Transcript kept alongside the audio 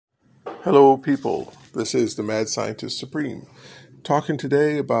Hello, people. This is the Mad Scientist Supreme, talking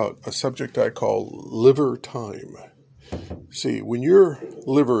today about a subject I call liver time. See, when your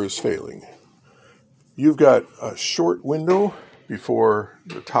liver is failing, you've got a short window before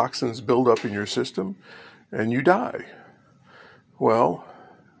the toxins build up in your system and you die. Well,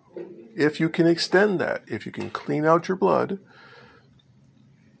 if you can extend that, if you can clean out your blood,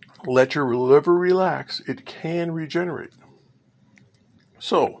 let your liver relax, it can regenerate.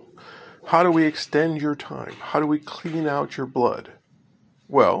 So, how do we extend your time? How do we clean out your blood?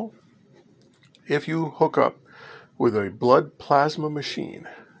 Well, if you hook up with a blood plasma machine,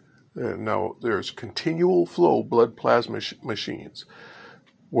 now there's continual flow blood plasma machines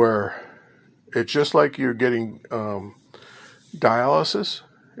where it's just like you're getting dialysis,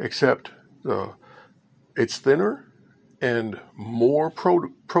 except it's thinner and more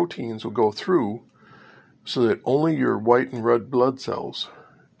proteins will go through so that only your white and red blood cells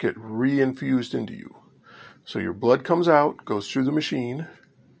get reinfused into you. So your blood comes out, goes through the machine,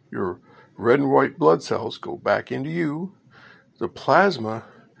 your red and white blood cells go back into you, the plasma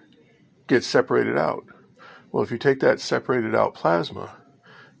gets separated out. Well, if you take that separated out plasma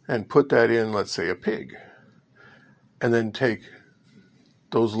and put that in, let's say, a pig, and then take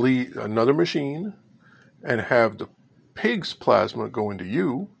another machine and have the pig's plasma go into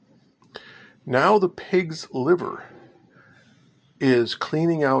you, now the pig's liver is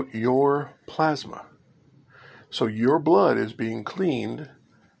cleaning out your plasma. So your blood is being cleaned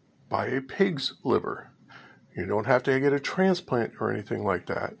by a pig's liver. You don't have to get a transplant or anything like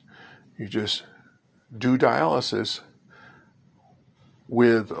that. You just do dialysis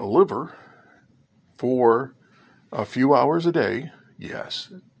with a liver for a few hours a day. Yes,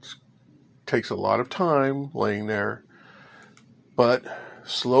 it takes a lot of time laying there, but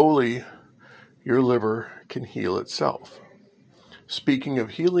slowly your liver can heal itself. Speaking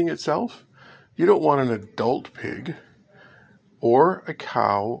of healing itself, you don't want an adult pig or a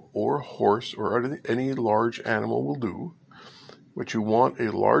cow or a horse or any large animal will do, but you want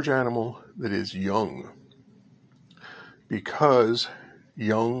a large animal that is young, because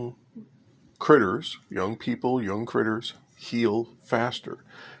young critters heal faster.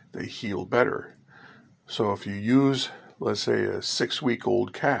 They heal better. So if you use, let's say, a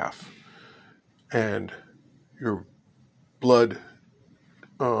 6-week-old calf and your blood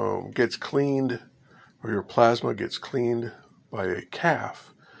gets cleaned, or your plasma gets cleaned by a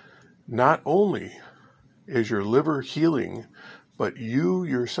calf, not only is your liver healing, but you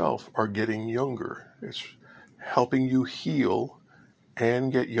yourself are getting younger. It's helping you heal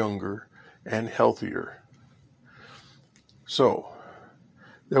and get younger and healthier. So,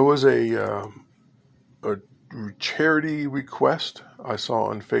 there was a charity request I saw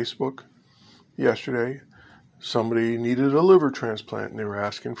on Facebook yesterday. Somebody needed a liver transplant and they were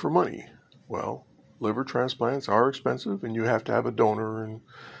asking for money. Well, liver transplants are expensive and you have to have a donor, and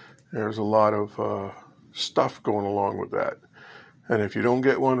there's a lot of stuff going along with that. And if you don't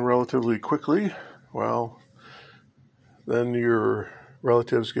get one relatively quickly, well, then your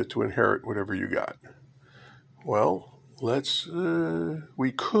relatives get to inherit whatever you got. Well,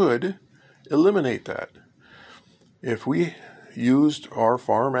 we could eliminate that. If we used our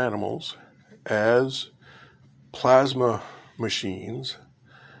farm animals as plasma machines,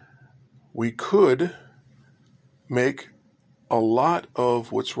 we could make a lot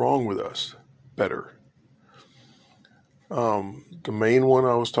of what's wrong with us better. The main one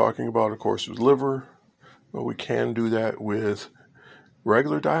I was talking about, of course, was liver, but we can do that with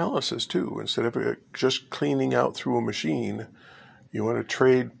regular dialysis too. Instead of just cleaning out through a machine, you want to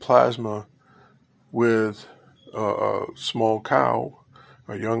trade plasma with a small cow,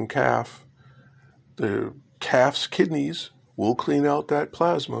 a young calf. The calf's kidneys will clean out that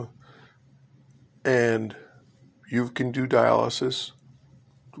plasma, and you can do dialysis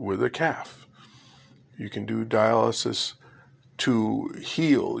with a calf. You can do dialysis to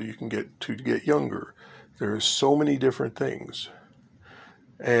heal. You can get younger. There's so many different things,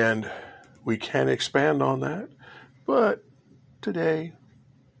 and we can expand on that, but today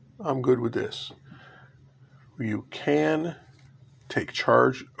I'm good with this. You can take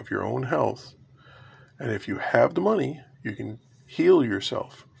charge of your own health, and if you have the money, you can heal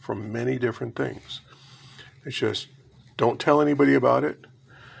yourself from many different things. It's just, don't tell anybody about it.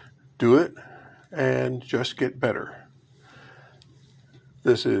 Do it and just get better.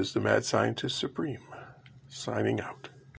 This is the Mad Scientist Supreme, signing out.